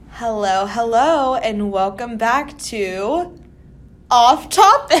Hello, and welcome back to Off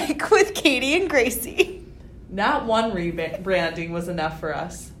Topic with Katie and Gracie. Not one rebranding was enough for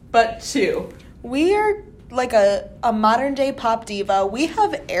us, but two. We are like a modern day pop diva. We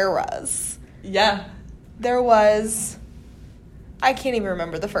have eras. Yeah. There was, I can't even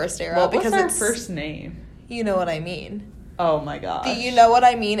remember the first era. What because was our it's, first name? You know what I mean. Oh my gosh. The You Know What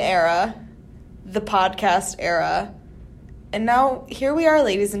I Mean era, the podcast era. And now, here we are,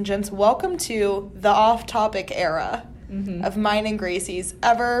 ladies and gents. Welcome to the off-topic era of mine and Gracie's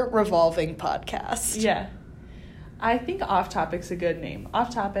ever-revolving podcast. Yeah. I think Off Topic's a good name.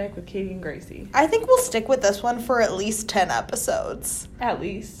 Off Topic with Katie and Gracie. I think we'll stick with this one for at least 10 episodes. At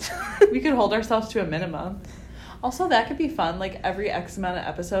least. We could hold ourselves to a minimum. Also, that could be fun. Like, every X amount of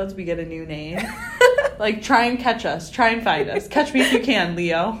episodes, we get a new name. Like, try and catch us. Try and find us. Catch me if you can,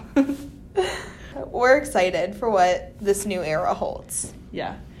 Leo. We're excited for what this new era holds.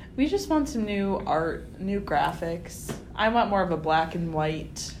 Yeah. We just want some new art, new graphics. I want more of a black and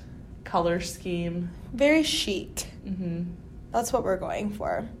white color scheme. Very chic. Mm-hmm. That's what we're going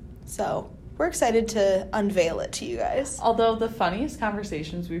for. So, we're excited to unveil it to you guys. Although the funniest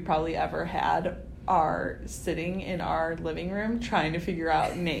conversations we probably ever had are sitting in our living room trying to figure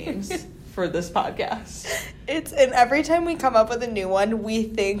out names for this podcast. And every time we come up with a new one, we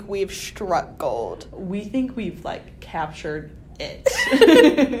think we've struck gold. We think we've, like, captured it.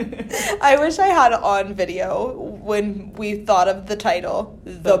 I wish I had it on video when we thought of the title,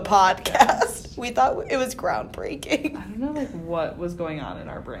 The Podcast. We thought it was groundbreaking. I don't know, like, what was going on in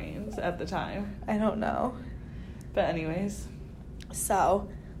our brains at the time. I don't know. But anyways. So,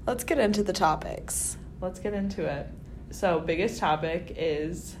 let's get into the topics. Let's get into it. So, biggest topic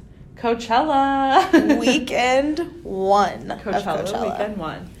is Coachella. Weekend one of Coachella. Weekend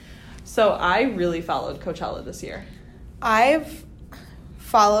one. So, I really followed Coachella this year. I've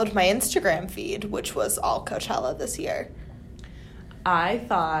followed my Instagram feed, which was all Coachella this year. I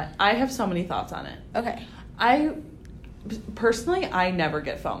have so many thoughts on it. Okay. Personally, I never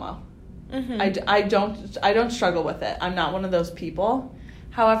get FOMO. Mm-hmm. I don't struggle with it. I'm not one of those people.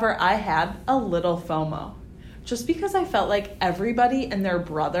 However, I had a little FOMO. Just because I felt like everybody and their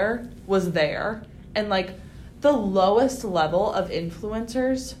brother was there. And, like, the lowest level of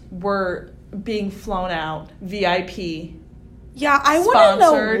influencers were being flown out, VIP. Yeah, I want to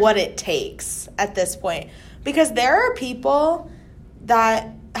know what it takes at this point. Because there are people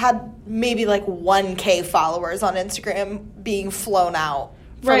that had maybe like 1K followers on Instagram being flown out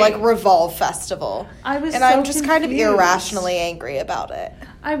for like Revolve Festival. I'm just confused. kind of irrationally angry about it.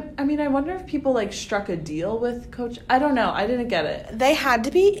 I mean, I wonder if people like struck a deal with Coach. I don't know. I didn't get it. They had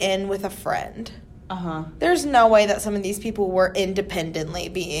to be in with a friend. Uh-huh. There's no way that some of these people were independently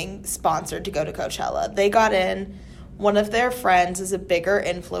being sponsored to go to Coachella. They got in. One of their friends is a bigger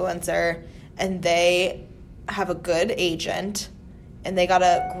influencer, and they have a good agent, and they got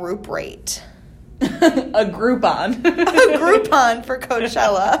a group rate. A Groupon. A Groupon for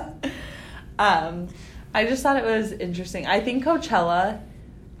Coachella. I just thought it was interesting. I think Coachella,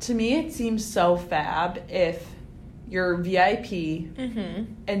 to me, it seems so fab if you're VIP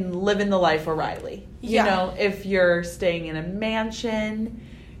and living the life of Riley. Yeah. You know, if you're staying in a mansion,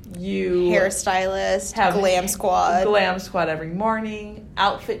 you hairstylist, have glam squad every morning,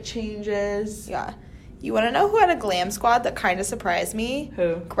 outfit changes. Yeah. You want to know who had a glam squad that kind of surprised me?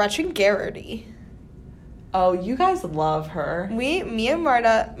 Who? Gretchen Geraghty. Oh, you guys love her. Me and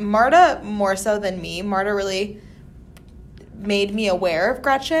Marta more so than me. Marta really made me aware of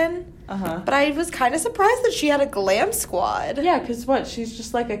Gretchen. Uh-huh. But I was kind of surprised that she had a glam squad. Yeah, because what? She's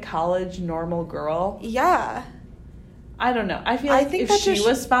just like a college normal girl. Yeah. I don't know. I feel like if she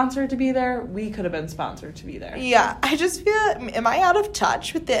was sponsored to be there, we could have been sponsored to be there. Yeah. I just feel, am I out of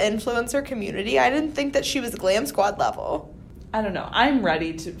touch with the influencer community? I didn't think that she was glam squad level. I don't know. I'm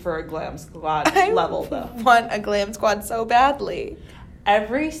ready for a glam squad level, though. I want a glam squad so badly.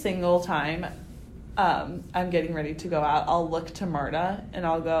 Every single time I'm getting ready to go out, I'll look to Marta and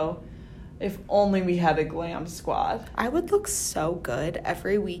I'll go, if only we had a glam squad. I would look so good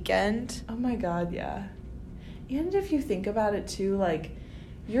every weekend. Oh my God, yeah. And if you think about it too, like,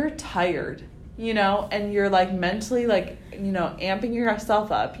 you're tired, you know, and you're like mentally, like, you know, amping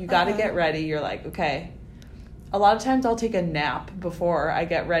yourself up. You got to get ready. You're like, okay. A lot of times I'll take a nap before I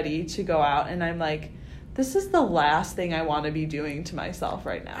get ready to go out, and I'm like, this is the last thing I want to be doing to myself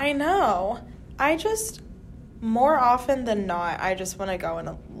right now. I know. More often than not, I just want to go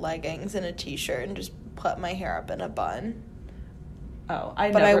in leggings and a t-shirt and just put my hair up in a bun. Oh,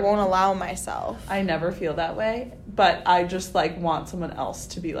 I won't allow myself. I never feel that way, but I just, like, want someone else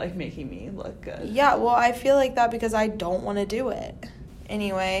to be, like, making me look good. Yeah, well, I feel like that because I don't want to do it.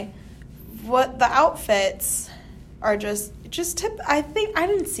 Anyway, what the outfits are just I think I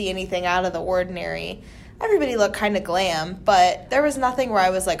didn't see anything out of the ordinary. Everybody looked kind of glam, but there was nothing where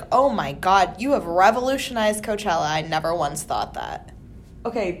I was like, oh my God, you have revolutionized Coachella. I never once thought that.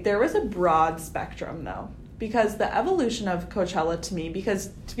 Okay, there was a broad spectrum, though. Because the evolution of Coachella to me,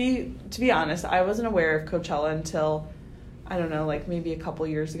 because to be honest, I wasn't aware of Coachella until, I don't know, like maybe a couple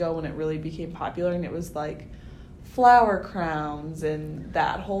years ago when it really became popular, and it was like flower crowns and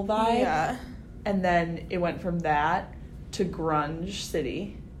that whole vibe. Yeah. And then it went from that to grunge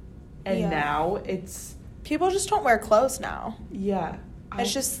city. And now it's... People just don't wear clothes now. Yeah.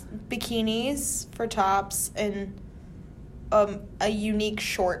 It's just bikinis for tops and a unique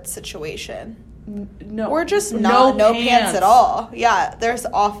short situation. No, or just no pants at all. Yeah, there's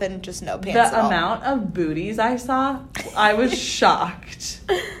often just no pants at all. The amount of booties I saw, I was shocked.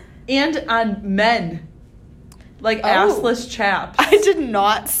 And on men. Like assless chaps. I did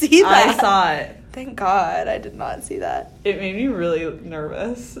not see that. I saw it. Thank God I did not see that. It made me really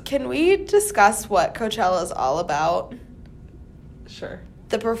nervous. Can we discuss what Coachella is all about? Sure.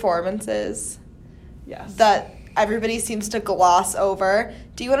 The performances. Yes. That everybody seems to gloss over.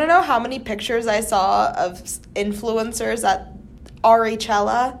 Do you want to know how many pictures I saw of influencers at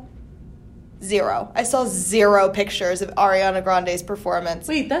Arichella? 0. I saw 0 pictures of Ariana Grande's performance.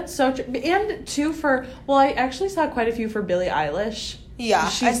 Wait, that's so true. And 2 for... Well, I actually saw quite a few for Billie Eilish. Yeah,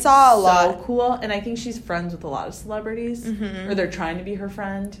 she's I saw a lot. So cool, and I think she's friends with a lot of celebrities. Mm-hmm. Or they're trying to be her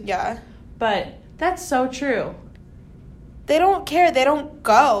friend. Yeah. But that's so true. They don't care. They don't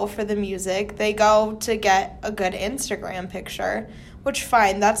go for the music. They go to get a good Instagram picture, which,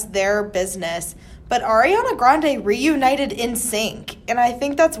 fine, that's their business. But Ariana Grande reunited NSYNC, and I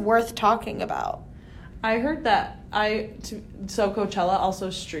think that's worth talking about. I heard that. So Coachella also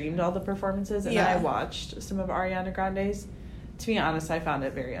streamed all the performances, and then I watched some of Ariana Grande's. To be honest, I found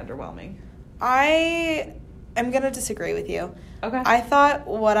it very underwhelming. I am going to disagree with you. Okay. I thought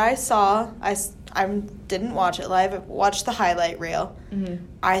what I saw, I didn't watch it live, I watched the highlight reel. Mm-hmm.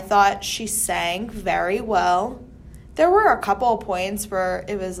 I thought she sang very well. There were a couple of points where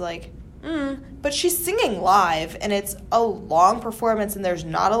it was like, but she's singing live, and it's a long performance, and there's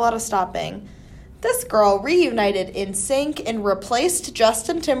not a lot of stopping. This girl reunited NSYNC and replaced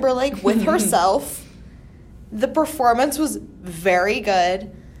Justin Timberlake with herself. The performance was very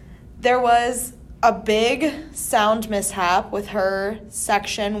good. There was a big sound mishap with her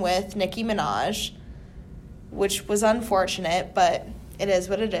section with Nicki Minaj, which was unfortunate, but it is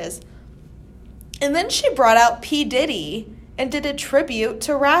what it is. And then she brought out P. Diddy and did a tribute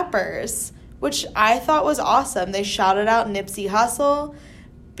to rappers, which I thought was awesome. They shouted out Nipsey Hussle,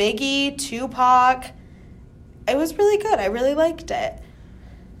 Biggie, Tupac. It was really good. I really liked it.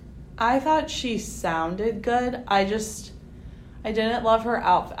 I thought she sounded good. I didn't love her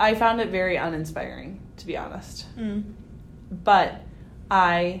outfit. I found it very uninspiring, to be honest. But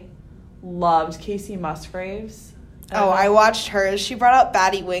I loved Casey Musgraves. I watched hers. She brought out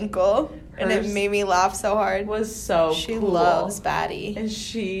Batty Winkle, and it made me laugh so hard. Was so She cool. loves Batty. And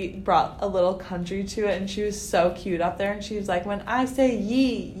she brought a little country to it, and she was so cute up there. And she was like, when I say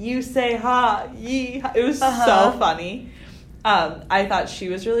yee, you say ha, yee. It was so funny. I thought she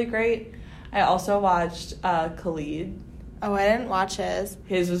was really great. I also watched Khalid. Oh, I didn't watch his.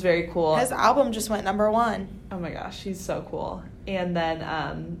 His was very cool. His album just went #1. Oh my gosh, he's so cool. And then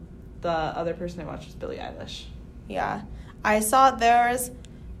the other person I watched was Billie Eilish. Yeah. I saw there's...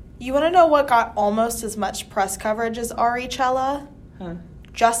 You want to know what got almost as much press coverage as Arichella? Huh.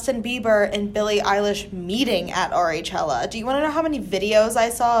 Justin Bieber and Billie Eilish meeting at Arichella. Do you want to know how many videos I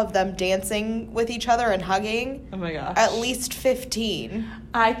saw of them dancing with each other and hugging? Oh my gosh. At least 15.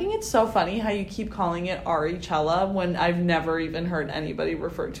 I think it's so funny how you keep calling it Arichella when I've never even heard anybody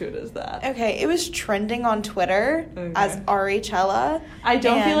refer to it as that. Okay, it was trending on Twitter as Arichella. I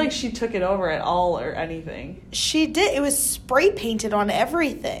don't feel like she took it over at all or anything. She did. It was spray painted on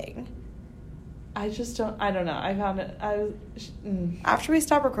everything. I don't know. I found it, After we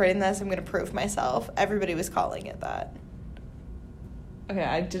stop recording this, I'm going to prove myself. Everybody was calling it that. Okay,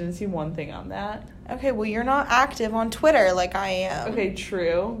 I didn't see one thing on that. Okay, well, you're not active on Twitter like I am. Okay,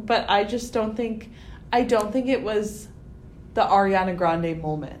 true. But I just don't think it was the Ariana Grande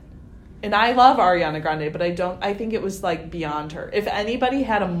moment. And I love Ariana Grande, but I think it was like beyond her. If anybody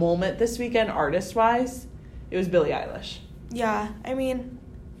had a moment this weekend artist-wise, it was Billie Eilish. Yeah, I mean...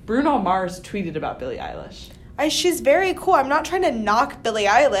 Bruno Mars tweeted about Billie Eilish. She's very cool. I'm not trying to knock Billie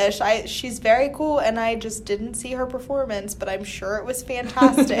Eilish. She's very cool, and I just didn't see her performance, but I'm sure it was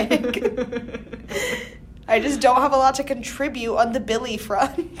fantastic. I just don't have a lot to contribute on the Billie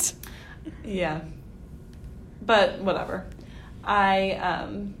front. Yeah. But whatever.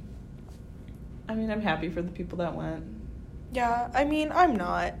 I mean, I'm happy for the people that went. Yeah, I mean, I'm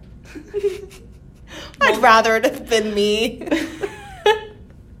not. I'd rather it have been me.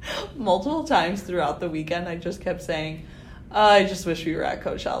 Multiple times throughout the weekend, I just kept saying, I just wish we were at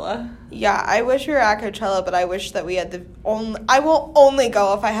Coachella. Yeah, I wish we were at Coachella, but I wish that we had the only... I will only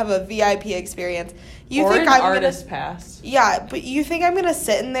go if I have a VIP experience. You or think an I'm artist pass. Yeah, but you think I'm going to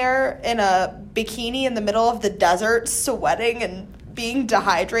sit in there in a bikini in the middle of the desert, sweating and being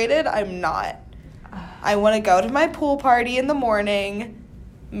dehydrated? I'm not. I want to go to my pool party in the morning,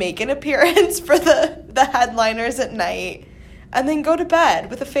 make an appearance for the headliners at night, and then go to bed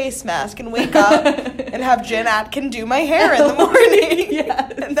with a face mask and wake up and have Jen Atkin do my hair in the morning.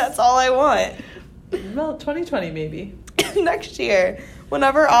 Yes. And that's all I want. Well, 2020 maybe. Next year,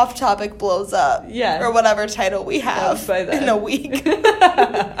 whenever Off Topic blows up. Yeah. Or whatever title we have by then. in a week.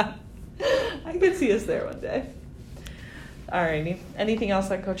 I could see us there one day. Alrighty. Anything else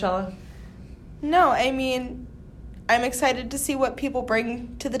on Coachella? No, I mean, I'm excited to see what people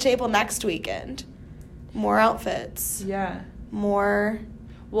bring to the table next weekend. More outfits. Yeah. More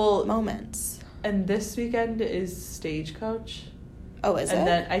Well, moments. and this weekend is Stagecoach. Oh, is it? And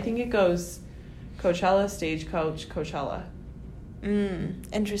then I think it goes Coachella, Stagecoach, Coachella.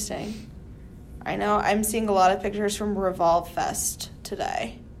 Interesting. I know I'm seeing a lot of pictures from Revolve Fest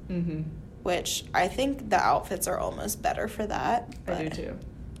today. Mm-hmm. Which I think the outfits are almost better for that. I do too.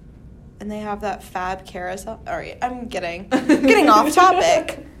 And they have that fab carousel. All right, I'm getting off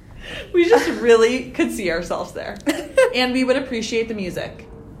topic. We just really could see ourselves there. And we would appreciate the music.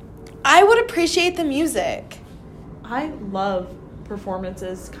 I would appreciate the music. I love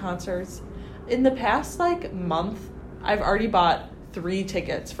performances, concerts. In the past, month, I've already bought 3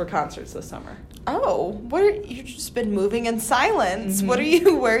 tickets for concerts this summer. Oh, you've just been moving in silence.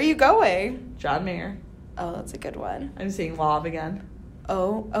 Mm-hmm. Where are you going? John Mayer. Oh, that's a good one. I'm seeing Lauv again.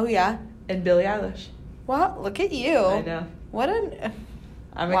 Oh yeah. And Billie Eilish. Wow, look at you. I know.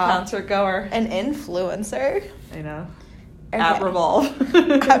 I'm a concert goer. An influencer. I know. Okay. At Revolve.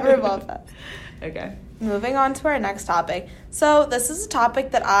 At Revolve Fest. Okay. Moving on to our next topic. So this is a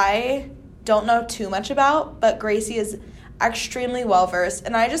topic that I don't know too much about, but Gracie is extremely well-versed,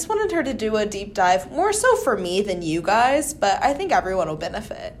 and I just wanted her to do a deep dive, more so for me than you guys, but I think everyone will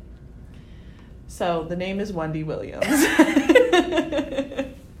benefit. So the name is Wendy Williams.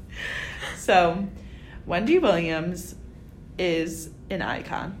 So Wendy Williams is an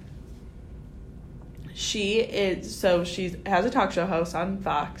icon. She has a talk show host on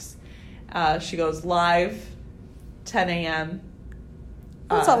Fox. She goes live 10 a.m.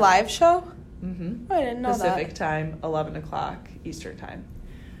 It's a live show? Mm-hmm. Oh, I didn't know Pacific that. time, 11 o'clock Eastern time.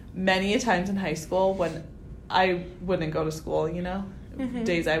 Many a times in high school when I wouldn't go to school,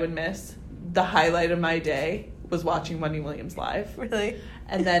 days I would miss, the highlight of my day was watching Wendy Williams live. Really?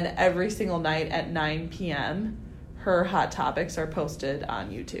 And then every single night at 9 p.m., her Hot Topics are posted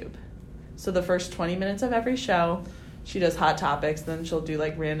on YouTube. So the first 20 minutes of every show, she does Hot Topics, then she'll do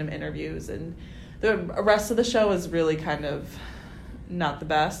random interviews, and the rest of the show is really kind of not the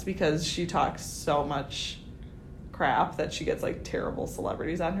best because she talks so much crap that she gets terrible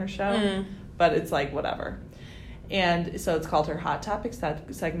celebrities on her show. But it's whatever. And so it's called her Hot Topics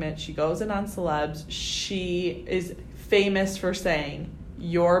segment. She goes in on celebs. She is famous for saying,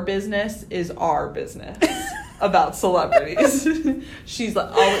 "Your business is our business," about celebrities. She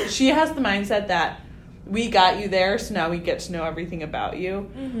has the mindset that we got you there, so now we get to know everything about you,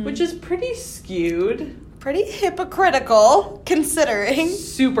 which is pretty skewed. Pretty hypocritical, considering.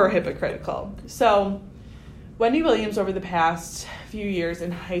 Super hypocritical. So Wendy Williams, over the past few years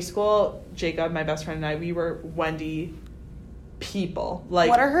in high school, Jacob, my best friend, and I, we were Wendy people.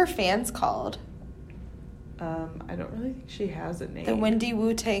 What are her fans called? I don't really think she has a name. The Wendy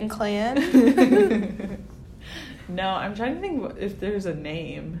Wu-Tang Clan? No, I'm trying to think if there's a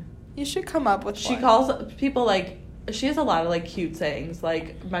name. You should come up with She one. calls people she has a lot of cute sayings,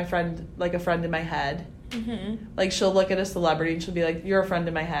 my friend, a friend in my head. Mm-hmm. She'll look at a celebrity and she'll be like, "You're a friend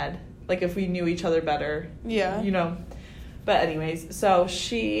in my head." If we knew each other better. Yeah. But anyways, so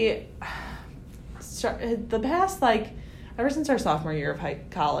she the past ever since our sophomore year of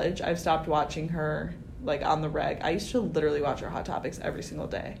college, I've stopped watching her on the reg. I used to literally watch her Hot Topics every single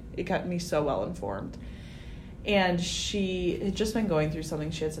day. It kept me so well informed. And she had just been going through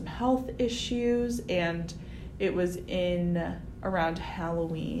something. She had some health issues, and it was in around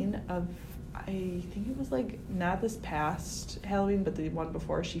Halloween of, I think it was not this past Halloween, but the one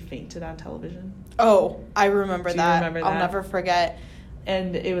before, she fainted on television. Oh, I remember Do you that. remember that? I'll never forget.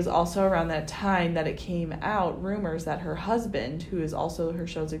 And it was also around that time that it came out, rumors that her husband, who is also her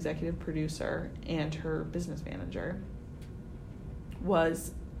show's executive producer and her business manager,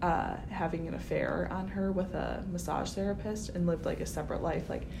 was having an affair on her with a massage therapist and lived like a separate life,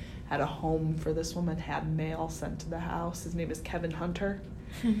 like had a home for this woman, had mail sent to the house. His name is Kevin Hunter.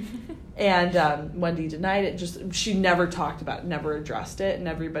 And Wendy denied it. She never talked about it, never addressed it, and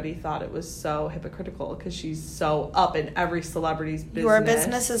everybody thought it was so hypocritical because she's so up in every celebrity's business. Your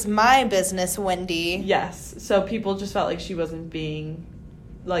business is my business, Wendy. Yes. So people just felt like she wasn't being,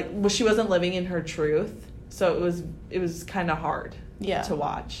 she wasn't living in her truth. So it was kind of hard to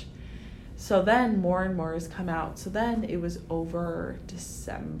watch. So then more and more has come out. So then it was over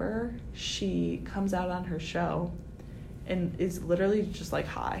December. She comes out on her show and is literally just like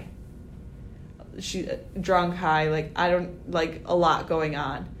high. She drunk, high, a lot going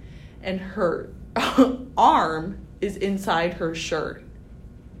on. And her arm is inside her shirt.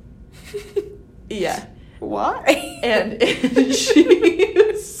 Yeah. Why? And she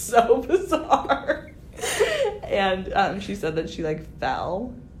was so bizarre. And she said that she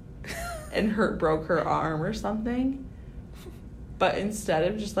fell and broke her arm or something. But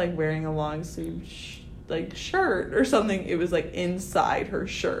instead of just wearing a long sleeve shirt or something, it was inside her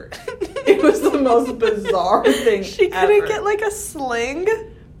shirt. It was the most bizarre thing She couldn't get a sling?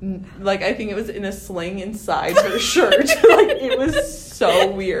 I think it was in a sling inside her shirt. It was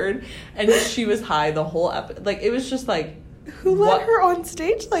so weird. And she was high the whole episode. It was just who let her on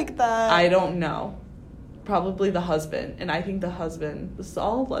stage like that? I don't know. Probably the husband. And I think the husband, this is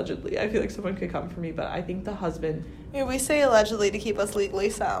all allegedly, I feel like someone could come for me, but I think the husband, Yeah, we say allegedly to keep us legally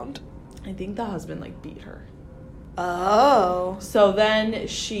sound. I think the husband beat her. Oh. So then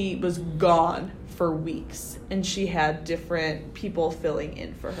she was gone for weeks, and she had different people filling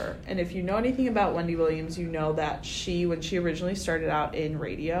in for her. And if you know anything about Wendy Williams, you know that when she originally started out in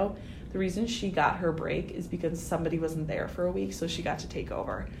radio, the reason she got her break is because somebody wasn't there for a week, so she got to take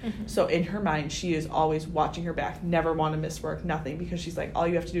over. Mm-hmm. So in her mind, she is always watching her back, never want to miss work, nothing, because she's all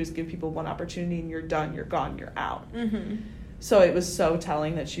you have to do is give people one opportunity and you're done, you're gone, you're out. Mm-hmm. So it was so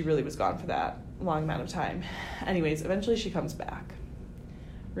telling that she really was gone for that long amount of time. Anyways, eventually she comes back.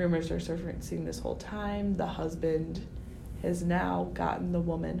 Rumors are surfacing this whole time. The husband has now gotten the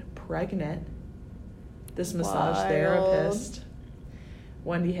woman pregnant. This massage therapist.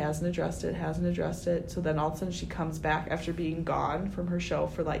 Wendy hasn't addressed it. So then all of a sudden she comes back after being gone from her show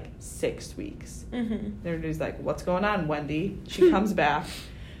for 6 weeks. Mm-hmm. And everybody's what's going on, Wendy? She comes back.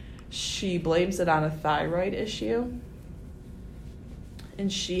 She blames it on a thyroid issue.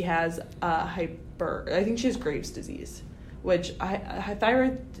 And she has I think she has Graves' disease, which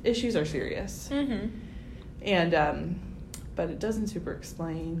thyroid issues are serious. Mm-hmm. And, but it doesn't super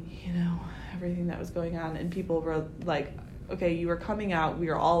explain, everything that was going on. And people were okay, you were coming out. We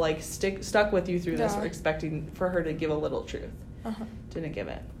were all stuck with you through this. We're expecting for her to give a little truth. Uh-huh. Didn't give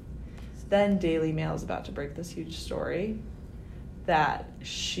it. Then Daily Mail is about to break this huge story that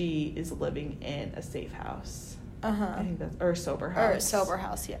she is living in a safe house. Uh-huh. I think or a sober house. Or a sober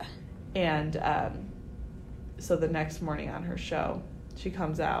house, yeah. And so the next morning on her show, she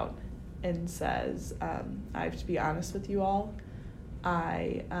comes out and says, I have to be honest with you all.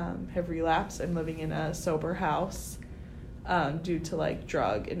 I have relapsed. I'm living in a sober house due to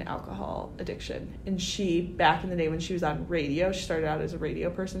drug and alcohol addiction. And she, back in the day when she was on radio, she started out as a radio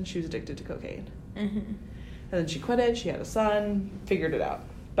person. She was addicted to cocaine. Mm-hmm. And then she quit it. She had a son, figured it out,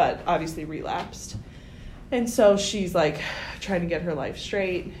 but obviously relapsed. And so she's trying to get her life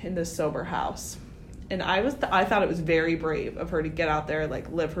straight in this sober house. And I thought it was very brave of her to get out there,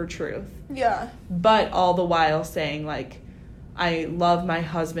 live her truth. Yeah. But all the while saying, I love my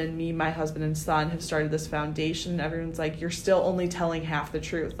husband, my husband and son have started this foundation. Everyone's you're still only telling half the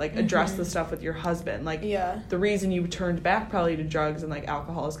truth. Address Mm-hmm. the stuff with your husband. Yeah. The reason you turned back probably to drugs and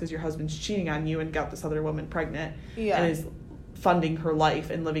alcohol is because your husband's cheating on you and got this other woman pregnant. Yeah. And is funding her life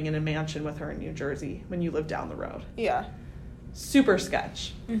and living in a mansion with her in New Jersey when you live down the road. Yeah. Super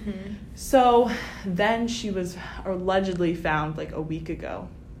sketch. Mm-hmm. So then she was allegedly found a week ago,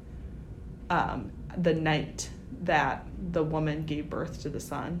 the night that the woman gave birth to the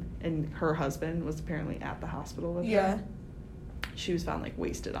son, and her husband was apparently at the hospital with her. She was found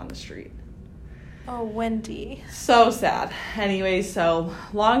wasted on the street. Oh, Wendy. So sad. Anyway, so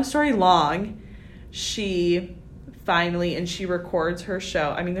long story long, she finally, and she records her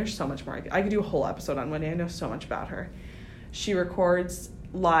show. I mean, there's so much more. I could do a whole episode on Wendy. I know so much about her. She records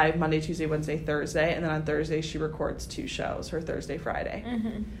live Monday, Tuesday, Wednesday, Thursday, and then on Thursday she records 2 shows, her Thursday, Friday.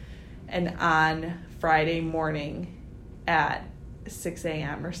 Mm-hmm. And on Friday morning at 6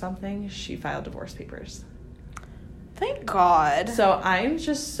 a.m. or something, she filed divorce papers. Thank God. So I'm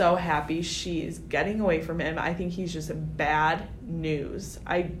just so happy she's getting away from him. I think he's just bad news.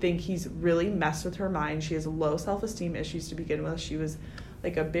 I think he's really messed with her mind. She has low self-esteem issues to begin with. She was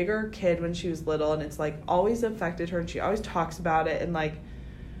like a bigger kid when she was little, and it's like always affected her, and she always talks about it, and like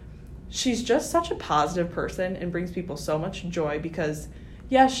she's just such a positive person and brings people so much joy because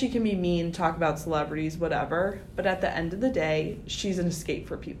yes, she can be mean, talk about celebrities, whatever, but at the end of the day, she's an escape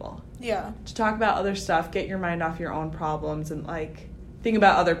for people. Yeah. To talk about other stuff, get your mind off your own problems, and like think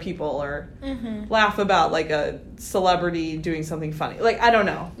about other people or laugh about like a celebrity doing something funny. Like, I don't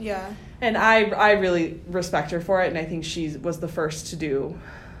know. Yeah. And I really respect her for it, and I think she was the first to do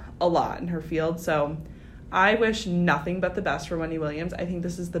a lot in her field. So I wish nothing but the best for Wendy Williams. I think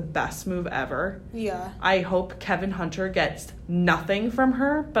this is the best move ever. Yeah. I hope Kevin Hunter gets nothing from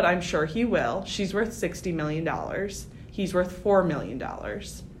her, but I'm sure he will. She's worth $60 million. He's worth $4 million.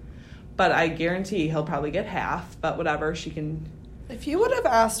 But I guarantee he'll probably get half, but whatever, she can... If you would have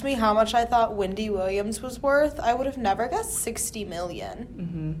asked me how much I thought Wendy Williams was worth, I would have never guessed $60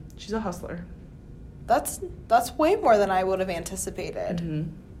 million. She's a hustler. That's way more than I would have anticipated.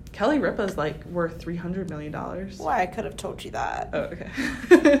 Kelly Ripa's like worth $300 million. Why, I could have told you that. Oh,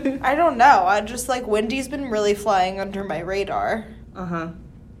 okay. I don't know. I just like Wendy's been really flying under my radar.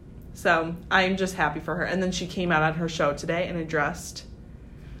 So I'm just happy for her. And then she came out on her show today and addressed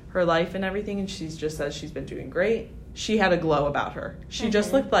her life and everything, and she just says she's been doing great. She had a glow about her. She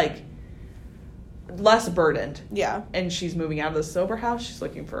just looked like less burdened. Yeah. And she's moving out of the sober house. She's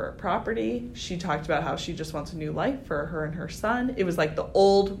looking for a property. She talked about how she just wants a new life for her and her son. It was like the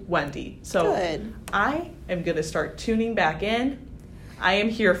old Wendy. So good. I am going to start tuning back in. I am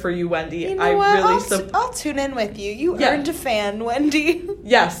here for you, Wendy. You know what? I'll tune in with you. You Yeah. earned a fan, Wendy.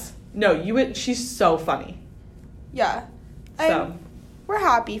 Yes. No, you would. She's so funny. Yeah. So we're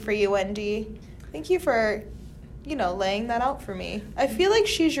happy for you, Wendy. Thank you for, laying that out for me. I feel like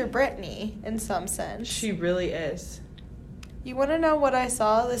she's your Britney in some sense. she really is. You want to know what I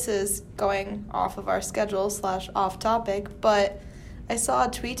saw? This is going off of our schedule / off topic, but I saw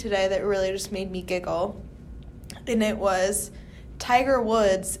a tweet today that really just made me giggle. And it was, Tiger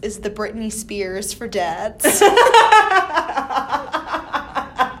Woods is the Britney Spears for dads.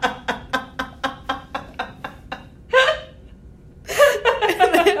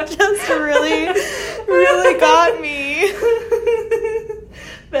 Just really, really got me.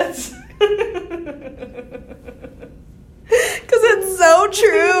 That's Because it's so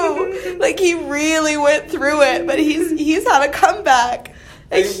true. Like, he really went through it, but he's had a comeback.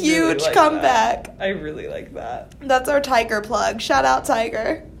 A huge comeback. That. I really like that. That's our Tiger plug. Shout out,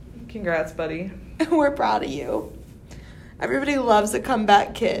 Tiger. Congrats, buddy. We're proud of you. Everybody loves a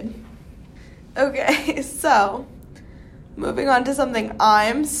comeback kid. Okay, so moving on to something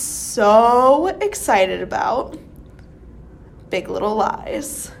I'm so excited about. Big Little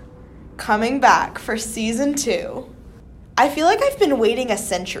Lies. Coming back for season 2. I feel like I've been waiting a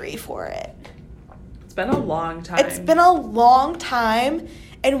century for it. It's been a long time. It's been a long time,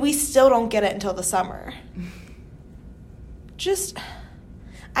 and we still don't get it until the summer.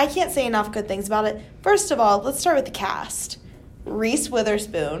 I can't say enough good things about it. First of all, let's start with the cast. Reese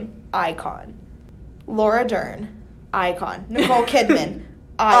Witherspoon, icon. Laura Dern, icon. Nicole Kidman,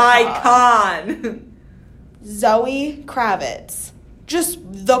 icon. Zoe Kravitz, just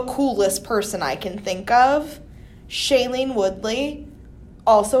the coolest person I can think of. Shailene Woodley,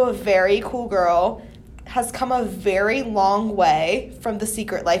 also a very cool girl, has come a very long way from The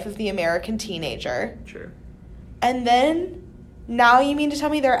Secret Life of the American Teenager. True. And then, now you mean to tell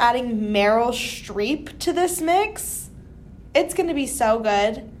me they're adding Meryl Streep to this mix? It's going to be so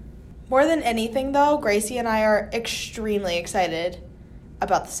good. More than anything, though, Gracie and I are extremely excited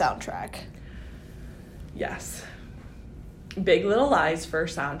about the soundtrack. Yes. Big Little Lies for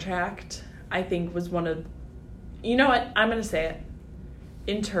soundtrack, I think, was one of... You know what? I'm going to say it.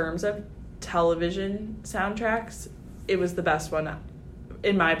 In terms of television soundtracks, it was the best one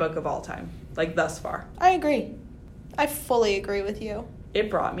in my book of all time. Like, thus far. I agree. I fully agree with you. It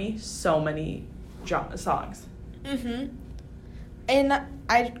brought me so many songs. Mm-hmm. And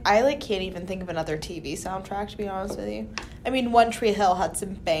I can't even think of another TV soundtrack, to be honest with you. I mean, One Tree Hill had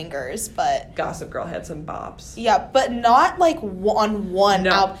some bangers, but... Gossip Girl had some bops. Yeah, but not, on one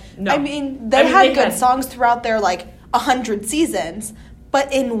album. No. I mean, they had good songs throughout their, 100 seasons.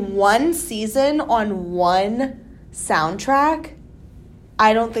 But in one season, on one soundtrack,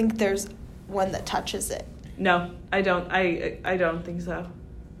 I don't think there's one that touches it. No, I don't. I don't think so.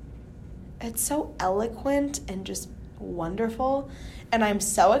 It's so eloquent and just wonderful, and I'm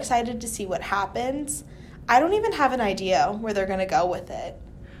so excited to see what happens. I don't even have an idea where they're going to go with it.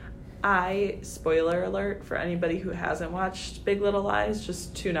 Spoiler alert for anybody who hasn't watched Big Little Lies,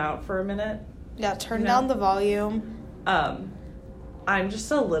 just tune out for a minute. Yeah, turn down the volume. I'm just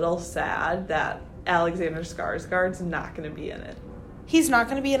a little sad that Alexander Skarsgård's not going to be in it. He's not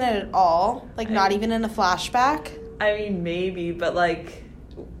going to be in it at all? Like, not even in a flashback? I mean, maybe, but, like,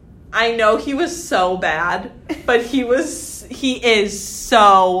 I know he was so bad, but he is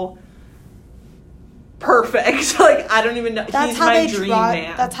so perfect. Like, I don't even know. He's my dream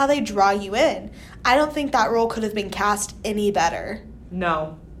man. That's how they draw you in. I don't think that role could have been cast any better.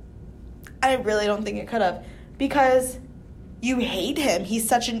 No. I really don't think it could have. Because you hate him. He's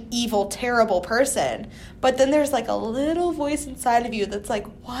such an evil, terrible person. But then there's, like, a little voice inside of you that's like,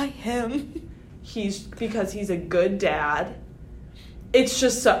 why him? Because he's a good dad. It's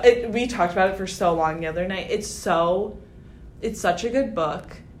just so... we talked about it for so long the other night. It's such a good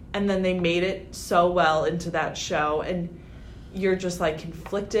book. And then they made it so well into that show. And you're just, like,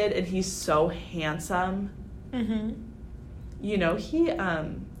 conflicted. And he's so handsome. Mm-hmm. You know, he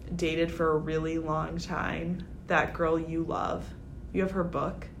dated for a really long time that girl you love. You have her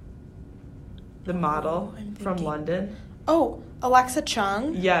book. The model from London. Oh, Alexa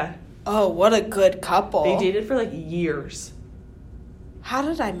Chung? Yeah. Oh, what a good couple. They dated for, like, years. How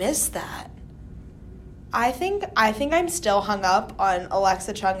did I miss that? I think I'm still hung up on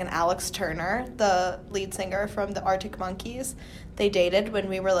Alexa Chung and Alex Turner, the lead singer from the Arctic Monkeys. They dated when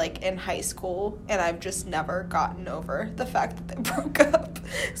we were, like, in high school, and I've just never gotten over the fact that they broke up.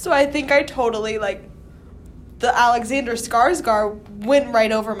 So I think I totally, like, the Alexander Skarsgård went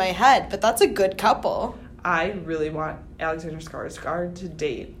right over my head, but that's a good couple. I really want Alexander Skarsgård to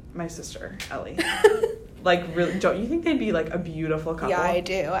date my sister, Ellie. Like, really, don't you think they'd be, like, a beautiful couple? Yeah, I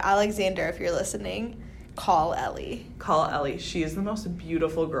do. Alexander, if you're listening, call Ellie. Call Ellie. She is the most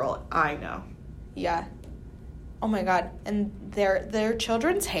beautiful girl I know. Yeah. Oh, my God. And their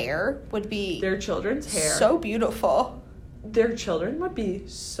children's hair would be... Their children's hair. So beautiful. Their children would be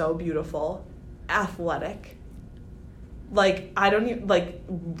so beautiful. Athletic. Like, I don't even... Like,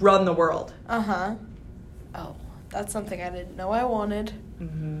 run the world. Uh-huh. Oh, that's something I didn't know I wanted.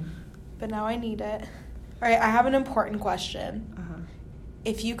 Mm-hmm. But now I need it. All right, I have an important question. Uh-huh.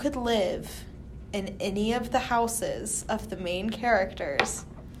 If you could live in any of the houses of the main characters,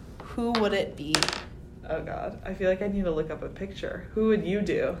 who would it be? Oh, God. I feel like I need to look up a picture. Who would you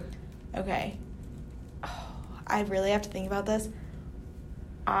do? Okay. Oh, I really have to think about this.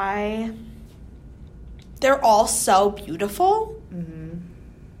 They're all so beautiful. Mm-hmm.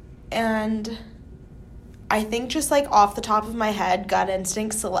 And I think just, like, off the top of my head, gut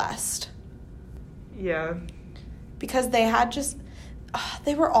instinct, Celeste. Yeah. Because they had just...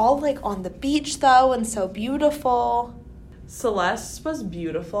 they were all, like, on the beach, though, and so beautiful. Celeste was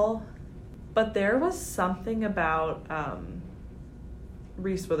beautiful, but there was something about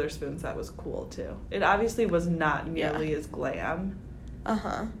Reese Witherspoon's that was cool, too. It obviously was not nearly as glam.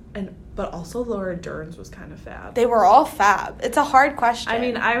 Uh-huh. But also Laura Dern's was kind of fab. They were all fab. It's a hard question. I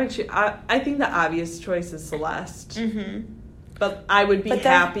mean, I think the obvious choice is Celeste. Mm-hmm. But I would be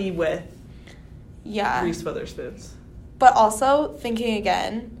happy with Reese Witherspoon's. But also, thinking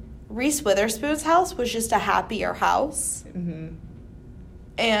again, Reese Witherspoon's house was just a happier house. Mm-hmm.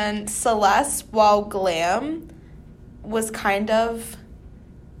 And Celeste, while glam, was kind of...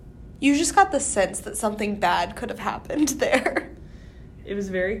 You just got the sense that something bad could have happened there. It was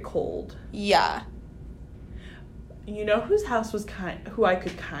very cold. Yeah. You know whose house was who I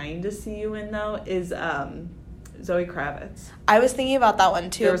could kind of see you in, though, is Zoe Kravitz. I was thinking about that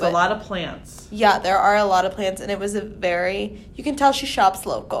one, too. There was a lot of plants. Yeah, there are a lot of plants, and it was a very... You can tell she shops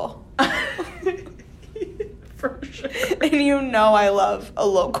local. For sure. And you know I love a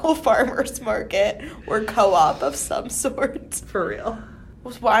local farmer's market or co-op of some sort. For real.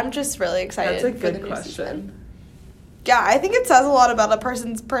 Well, I'm just really excited. That's a good for the question. New season. Yeah, I think it says a lot about a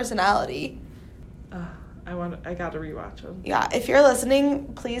person's personality. I gotta rewatch them. Yeah, if you're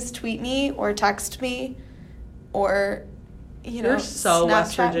listening, please tweet me or text me or, You're so Snapchat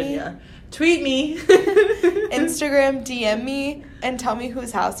West Virginia. Me. Tweet me. Instagram, DM me, and tell me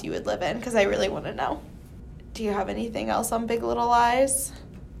whose house you would live in, because I really want to know. Do you have anything else on Big Little Lies?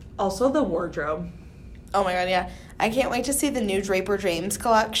 Also, the wardrobe. Oh my God, yeah. I can't wait to see the new Draper James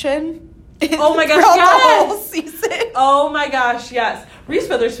collection. Oh my gosh, yes! yes! The whole season. Oh my gosh, yes. Reese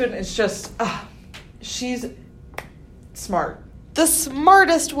Witherspoon is just, she's smart. The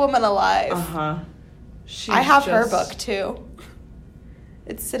smartest woman alive. Uh-huh. I have her book, too.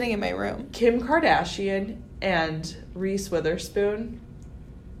 It's sitting in my room. Kim Kardashian and Reese Witherspoon,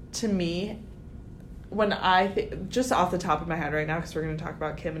 to me, when I just off the top of my head right now, because we're going to talk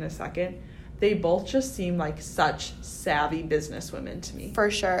about Kim in a second, they both just seem like such savvy businesswomen to me.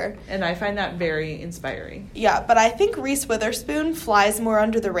 For sure. And I find that very inspiring. Yeah, but I think Reese Witherspoon flies more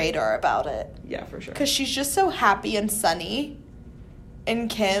under the radar about it. Yeah, for sure. Because she's just so happy and sunny. And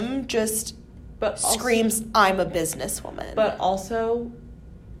Kim just screams, I'm a businesswoman. But also,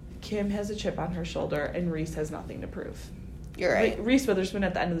 Kim has a chip on her shoulder and Reese has nothing to prove. You're right. Reese Witherspoon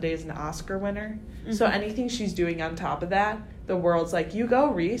at the end of the day is an Oscar winner. Mm-hmm. So anything she's doing on top of that, the world's like, you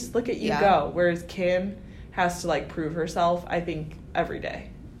go, Reese. Look at you go. Whereas Kim has to, like, prove herself, I think, every day.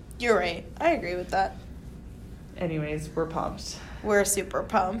 You're right. I agree with that. Anyways, we're pumped. We're super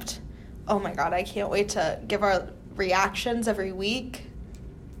pumped. Oh, my God. I can't wait to give our reactions every week.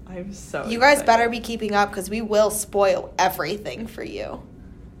 I'm so You guys excited. better be keeping up because we will spoil everything for you.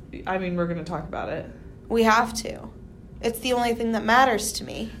 I mean, we're going to talk about it. We have to. It's the only thing that matters to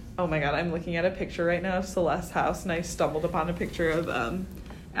me. Oh my God, I'm looking at a picture right now of Celeste's house, and I stumbled upon a picture of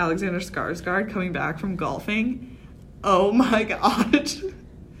Alexander Skarsgård coming back from golfing. Oh my God.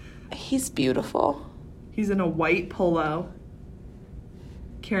 He's beautiful. He's in a white polo,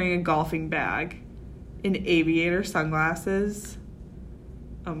 carrying a golfing bag, in aviator sunglasses.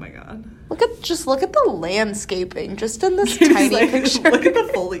 Oh my God. Look at the landscaping just in this tiny picture. Look at the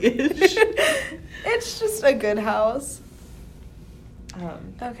foliage. It's just a good house.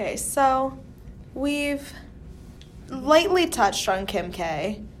 Okay, so we've lightly touched on Kim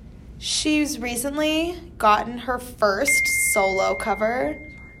K. She's recently gotten her first solo cover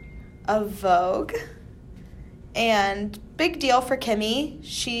of Vogue. And big deal for Kimmy.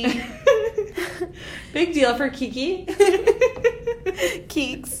 She... Big deal for Kiki.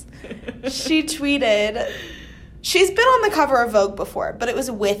 Keeks. She tweeted... She's been on the cover of Vogue before, but it was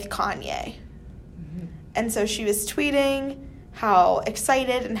with Kanye. Mm-hmm. And so she was tweeting how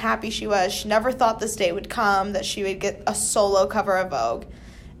excited and happy she was. She never thought this day would come, that she would get a solo cover of Vogue.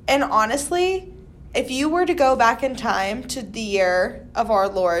 And honestly, if you were to go back in time to the year of our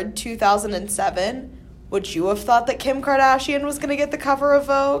Lord, 2007, would you have thought that Kim Kardashian was going to get the cover of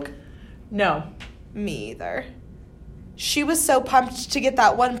Vogue? No. Me either. She was so pumped to get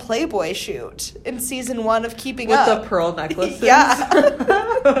that one Playboy shoot in season 1 of Keeping Up. With the pearl necklaces.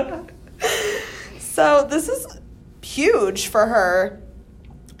 Yeah. So this is huge for her.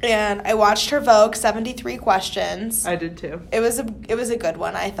 And I watched her Vogue 73 Questions. I did too. It was a good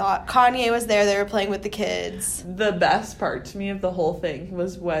one, I thought. Kanye was there. They were playing with the kids. The best part to me of the whole thing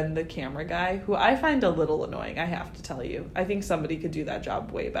was when the camera guy, who I find a little annoying, I have to tell you. I think somebody could do that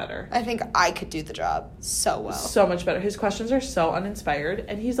job way better. I think I could do the job so well. So much better. His questions are so uninspired,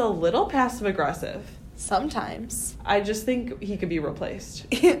 and he's a little passive-aggressive. Sometimes. I just think he could be replaced.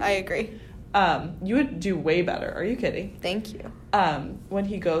 I agree. You would do way better. Are you kidding? Thank you. When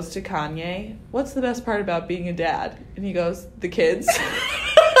he goes to Kanye, what's the best part about being a dad? And he goes, the kids.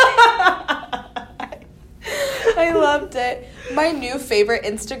 I loved it. My new favorite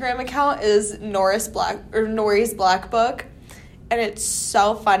Instagram account is Nori's Black Book. And it's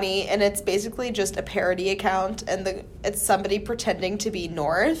so funny. And it's basically just a parody account. And it's somebody pretending to be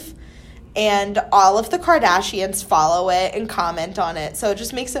North. And all of the Kardashians follow it and comment on it. So it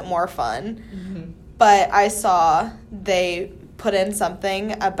just makes it more fun. Mm-hmm. But I saw they put in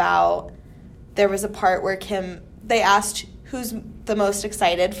something about, there was a part where they asked who's the most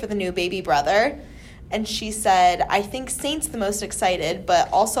excited for the new baby brother. And she said, I think Saint's the most excited, but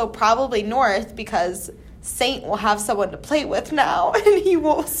also probably North because Saint will have someone to play with now and he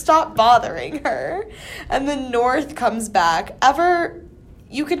will stop bothering her. And then North comes back.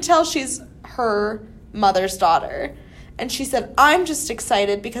 You can tell she's her mother's daughter. And she said, I'm just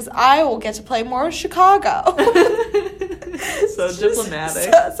excited because I will get to play more of Chicago. So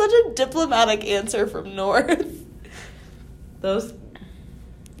diplomatic. Such a diplomatic answer from North. Those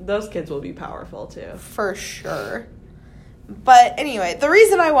kids will be powerful too. For sure. But anyway, the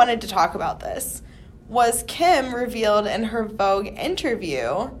reason I wanted to talk about this was Kim revealed in her Vogue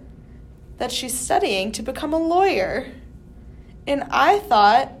interview that she's studying to become a lawyer. And I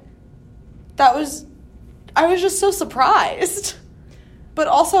thought I was just so surprised, but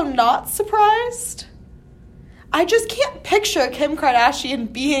also not surprised. I just can't picture Kim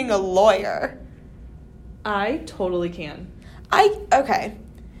Kardashian being a lawyer. I totally can. Okay.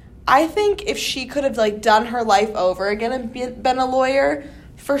 I think if she could have done her life over again and been a lawyer,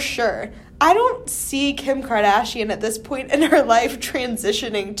 for sure. I don't see Kim Kardashian at this point in her life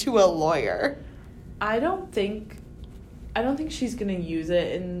transitioning to a lawyer. I don't think she's going to use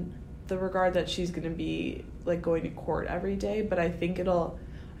it in the regard that she's going to be going to court every day, but I think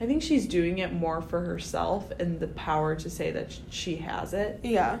she's doing it more for herself and the power to say that she has it.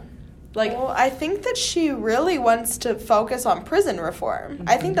 Yeah. Like, well, I think that she really wants to focus on prison reform. Mm-hmm.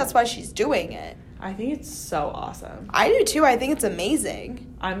 I think that's why she's doing it. I think it's so awesome. I do too. I think it's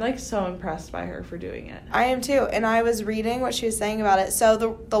amazing. I'm, like, so impressed by her for doing it. I am too. And I was reading what she was saying about it. So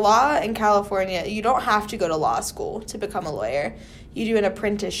the law in California, you don't have to go to law school to become a lawyer. You do an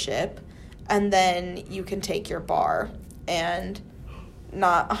apprenticeship, and then you can take your bar. And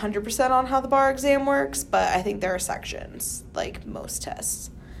not 100% on how the bar exam works, but I think there are sections, like most tests.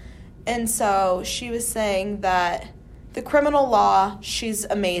 And so she was saying that the criminal law, she's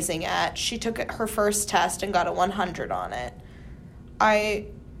amazing at. She took her first test and got a 100 on it. A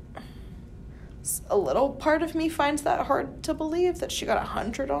little part of me finds that hard to believe that she got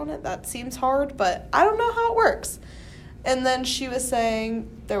 100 on it. That seems hard, but I don't know how it works. And then she was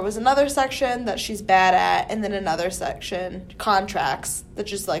saying there was another section that she's bad at, and then another section, contracts, that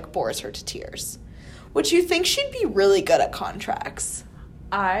just, like, bores her to tears. Would you think she'd be really good at contracts?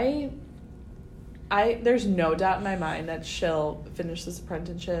 There's no doubt in my mind that she'll finish this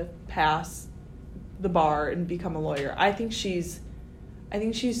apprenticeship, pass the bar, and become a lawyer. I think she's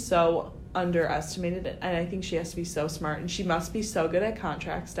so underestimated, and I think she has to be so smart, and she must be so good at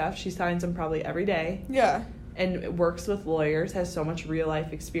contract stuff. She signs them probably every day. Yeah. And works with lawyers, has so much real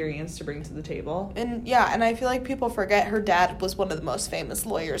life experience to bring to the table. And I feel like people forget her dad was one of the most famous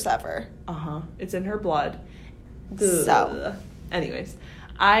lawyers ever. It's in her blood. So, anyways,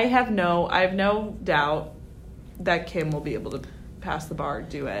 I have no doubt that Kim will be able to pass the bar,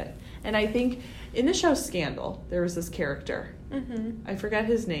 do it. And I think in the show Scandal, there was this character. I forget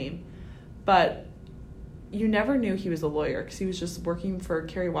his name, but you never knew he was a lawyer because he was just working for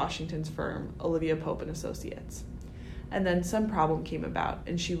Kerry Washington's firm, Olivia Pope and Associates. And then some problem came about,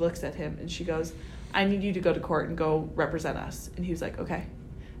 and she looks at him and she goes, I need you to go to court and go represent us. And he was like, okay.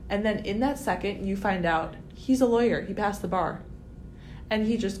 And then in that second, you find out he's a lawyer. He passed the bar. And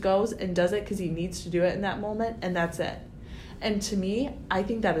he just goes and does it because he needs to do it in that moment, and that's it. And to me, I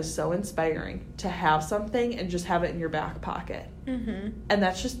think that is so inspiring to have something and just have it in your back pocket. And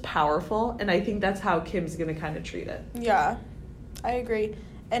that's just powerful, and I think that's how Kim's going to kind of treat it. Yeah, I agree.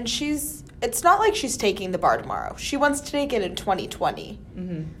 And it's not like she's taking the bar tomorrow. She wants to take it in 2020.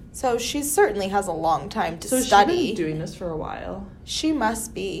 So she certainly has a long time to study. So she's been doing this for a while. She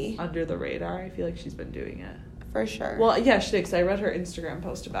must be. Under the radar. I feel like she's been doing it. For sure. Well, yeah, she did, because I read her Instagram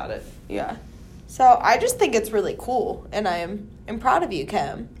post about it. Yeah. So I just think it's really cool, and I'm proud of you,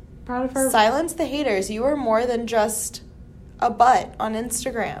 Kim. Proud of her. Silence the haters. You are more than just a butt on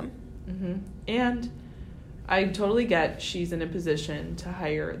Instagram. And I totally get she's in a position to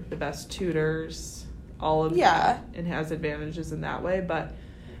hire the best tutors, all of that, and has advantages in that way. But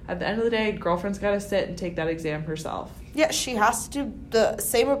at the end of the day, girlfriend's got to sit and take that exam herself. Yeah, she has to do the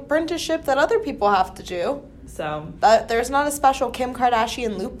same apprenticeship that other people have to do. So there's not a special Kim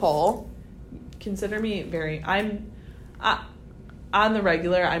Kardashian loophole. Consider me on the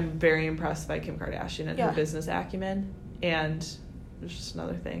regular, I'm very impressed by Kim Kardashian and her business acumen. And there's just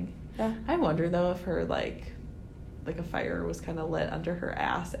another thing. Yeah. I wonder, though, if her, like a fire was kind of lit under her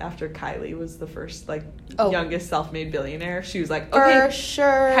ass after Kylie was the first, youngest self-made billionaire. She was like, okay, for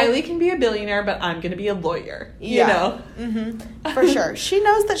sure, Kylie can be a billionaire, but I'm going to be a lawyer. You know? For sure. She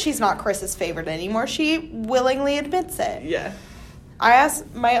knows that she's not Chris's favorite anymore. She willingly admits it. Yeah.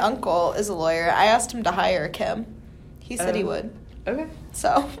 My uncle is a lawyer. I asked him to hire Kim. He said he would. Okay.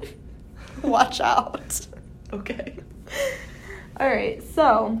 So, watch out. Okay. All right,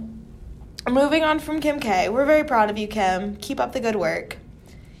 so moving on from Kim K. We're very proud of you, Kim. Keep up the good work.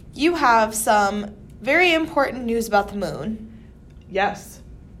 You have some very important news about the moon. Yes.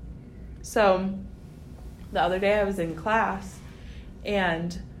 So, the other day I was in class,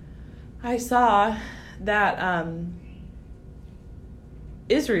 and I saw that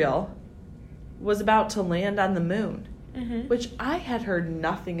Israel was about to land on the moon, which I had heard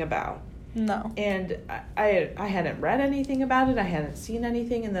nothing about. No. And I hadn't read anything about it. I hadn't seen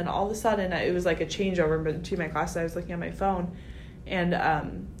anything. And then all of a sudden, it was like a changeover between my classes. I was looking at my phone.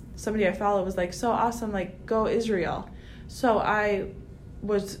 And somebody I follow was like, so awesome, like, go Israel. So I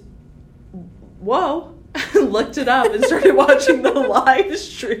was, whoa, looked it up and started watching the live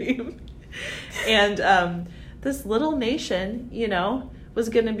stream. And this little nation, was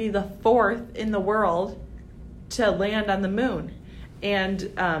going to be the fourth in the world to land on the moon. And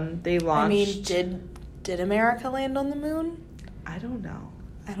they launched... did America land on the moon? I don't know.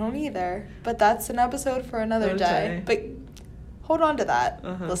 I don't either. But that's an episode for another day. But hold on to that,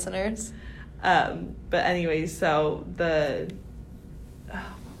 listeners. But anyway, so what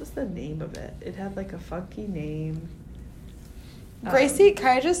was the name of it? It had like a funky name. Gracie,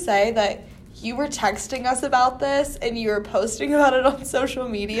 can I just say that you were texting us about this and you were posting about it on social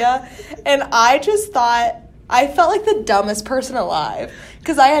media, and I just thought, I felt like the dumbest person alive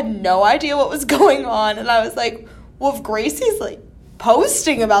because I had no idea what was going on, and I was like, well, if Gracie's like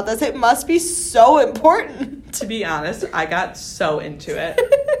posting about this, it must be so important. To be honest, I got so into it.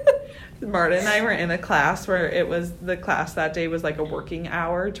 Marta and I were in a class where the class that day was like a working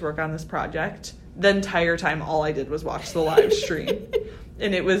hour to work on this project. The entire time, all I did was watch the live stream.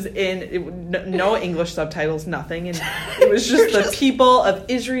 And it was no English subtitles, nothing. And it was just the people of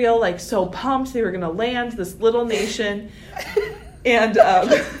Israel, like, so pumped. They were going to land this little nation. And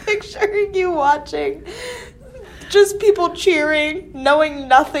just picturing you watching just people cheering, knowing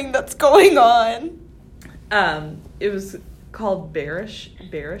nothing that's going on. It was called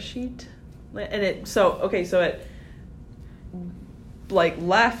Bereshit. And it like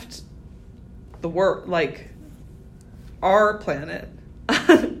left the work, like our planet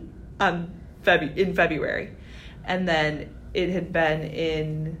in February, and then it had been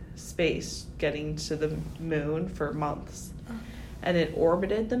in space getting to the moon for months, and it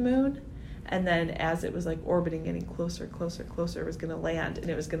orbited the moon, and then as it was like orbiting, getting closer, it was going to land, and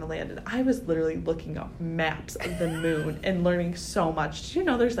I was literally looking up maps of the moon and learning so much. Did you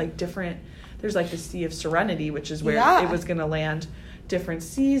know there's like the Sea of Serenity, which is where it was going to land, different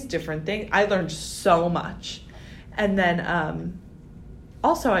seas, different things. I learned so much. And then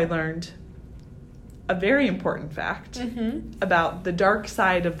also I learned a very important fact about the dark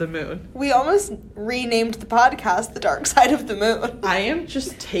side of the moon. We almost renamed the podcast The Dark Side of the Moon. I am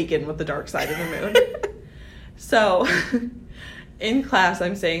just taken with the dark side of the moon. So in class,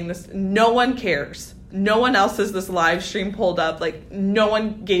 I'm saying this. No one cares. No one else has this live stream pulled up. Like, no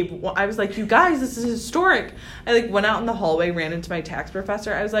one gave... I was like, you guys, this is historic. I, like, went out in the hallway, ran into my tax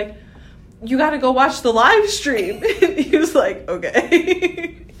professor. I was like, you got to go watch the live stream. He was like,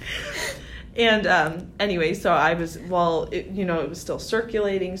 okay. And anyway, so I was... Well, it was still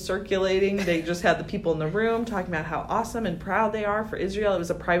circulating. They just had the people in the room talking about how awesome and proud they are for Israel. It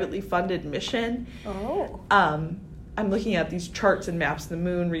was a privately funded mission. Oh. I'm looking at these charts and maps of the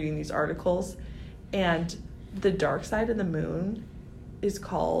moon, reading these articles. And the dark side of the moon is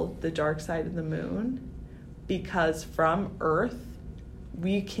called the dark side of the moon because from Earth,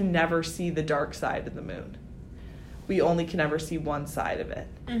 we can never see the dark side of the moon. We only can ever see one side of it.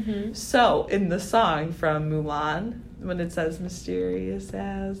 Mm-hmm. So in the song from Mulan, when it says mysterious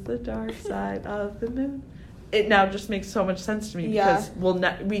as the dark side of the moon, it now just makes so much sense to me because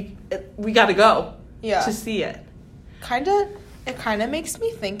we got to go to see it. It kind of makes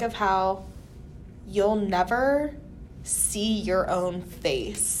me think of how you'll never see your own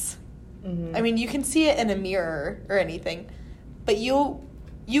face. Mm-hmm. I mean, you can see it in a mirror or anything, but you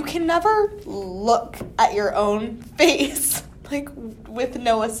can never look at your own face, like, with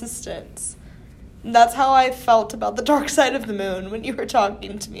no assistance. And that's how I felt about the dark side of the moon when you were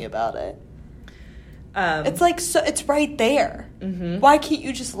talking to me about it. It's like, so it's right there. Mm-hmm. Why can't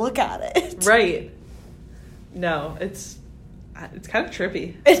you just look at it? Right. No, it's kind of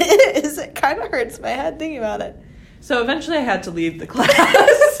trippy. It is. It kind of hurts my head thinking about it. So eventually I had to leave the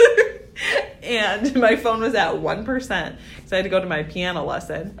class. And my phone was at 1% because I had to go to my piano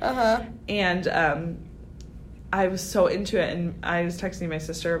lesson. Uh-huh. And I was so into it, and I was texting my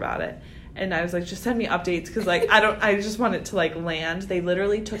sister about it. And I was like, just send me updates because, like, I just want it to, like, land. They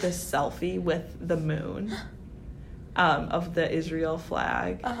literally took a selfie with the moon of the Israel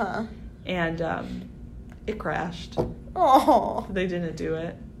flag. Uh-huh. And it crashed. Oh. They didn't do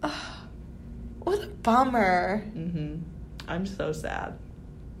it. What a bummer. Mm-hmm. I'm so sad.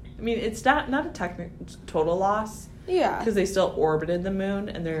 I mean, it's not a total loss. Yeah. Because they still orbited the moon,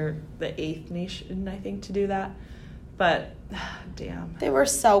 and they're the 8th nation, I think, to do that. But, damn. They were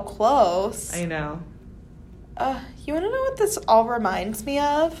so close. I know. You want to know what this all reminds me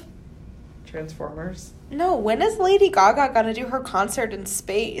of? Transformers? No, when is Lady Gaga going to do her concert in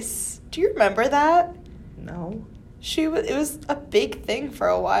space? Do you remember that? No. It was a big thing for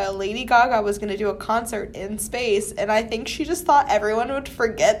a while. Lady Gaga was going to do a concert in space, and I think she just thought everyone would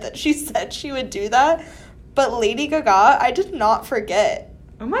forget that she said she would do that. But Lady Gaga, I did not forget.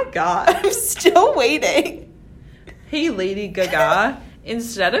 Oh my God. I'm still waiting. Hey, Lady Gaga,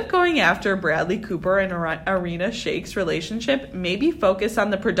 instead of going after Bradley Cooper and Arena Shaykh's relationship, maybe focus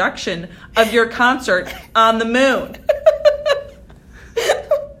on the production of your concert on the moon.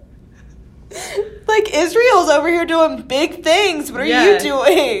 Like, Israel's over here doing big things. What are you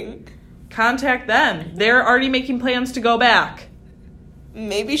doing? Contact them. They're already making plans to go back.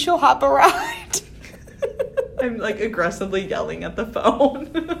 Maybe she'll hop a ride. I'm, like, aggressively yelling at the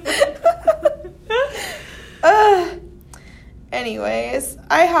phone. Anyways,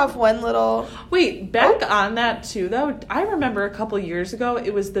 I have one little... Wait, back on that too, though. I remember a couple years ago,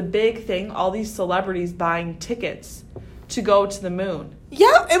 it was the big thing, all these celebrities buying tickets to go to the moon.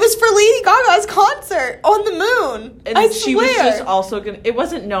 Yeah, it was for Lady Gaga's concert on the moon. And I she swear. was just also going to... It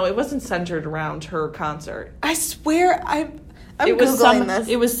wasn't centered around her concert. I swear, I'm it was Googling this.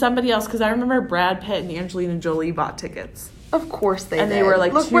 It was somebody else, because I remember Brad Pitt and Angelina Jolie bought tickets. Of course they and did. They were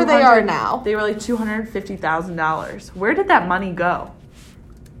like, look where they are now. They were like $250,000. Where did that money go?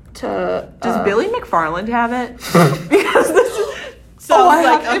 Does Billy McFarland have it? Because this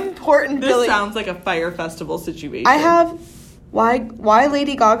sounds sounds like a Fire Festival situation. I have why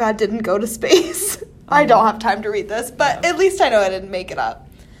Lady Gaga didn't go to space. I don't have time to read this, but at least I know I didn't make it up.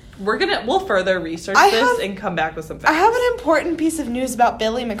 We'll further research this and come back with some facts. I have an important piece of news about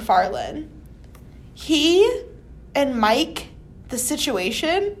Billy McFarland. He and Mike, the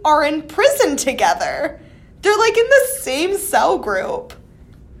Situation, are in prison together. They're like in the same cell group.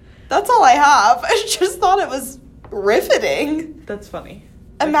 That's all I have. I just thought it was riveting. That's funny.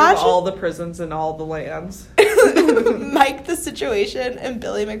 Imagine all the prisons and all the lands. Mike, the Situation, and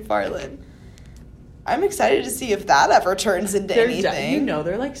Billy McFarland. I'm excited to see if that ever turns into anything.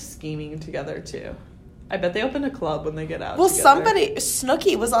 They're like scheming together too. I bet they open a club when they get out. Well, together.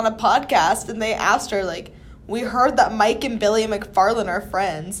 Snooki was on a podcast and they asked her, like, we heard that Mike and Billy McFarland are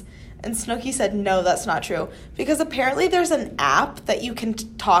friends. And Snooki said, no, that's not true. Because apparently there's an app that you can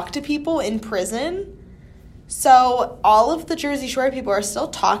talk to people in prison. So all of the Jersey Shore people are still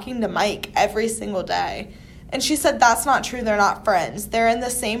talking to Mike every single day. And she said, that's not true. They're not friends. They're in the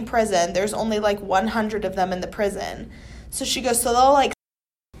same prison. There's only like 100 of them in the prison. So she goes, so they'll like...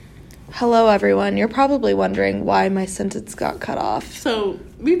 Hello, everyone. You're probably wondering why my sentence got cut off. So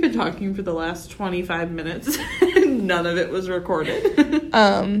we've been talking for the last 25 minutes and none of it was recorded.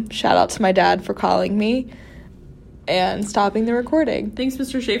 Shout out to my dad for calling me and stopping the recording. Thanks,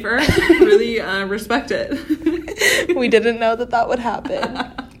 Mr. Schaefer. Really respect it. We didn't know that would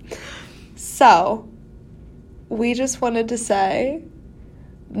happen. So, we just wanted to say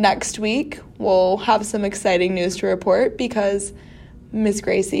next week we'll have some exciting news to report because Miss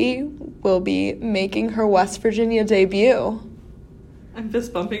Gracie will be making her West Virginia debut. I'm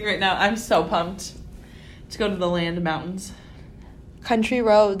fist bumping right now. I'm so pumped to go to the Land Mountains. Country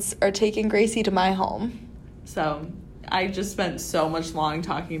roads are taking Gracie to my home. So I just spent so much long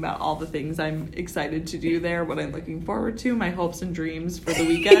talking about all the things I'm excited to do there, what I'm looking forward to, my hopes and dreams for the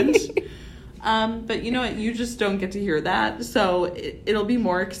weekend. But you know what? You just don't get to hear that. So it'll be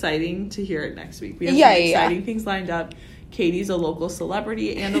more exciting to hear it next week. We have some exciting things lined up. Katie's a local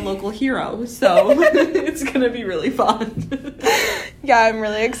celebrity and a local hero, so it's going to be really fun. Yeah, I'm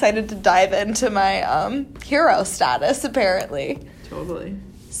really excited to dive into my hero status, apparently. Totally.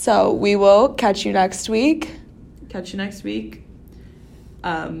 So we will catch you next week.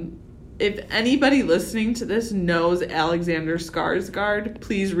 If anybody listening to this knows Alexander Skarsgård,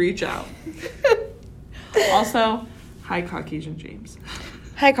 please reach out. Also, hi Caucasian James.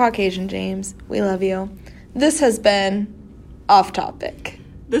 Hi Caucasian James. We love you. This has been Off Topic.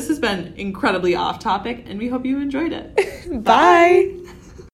 This has been incredibly off topic, and we hope you enjoyed it. Bye.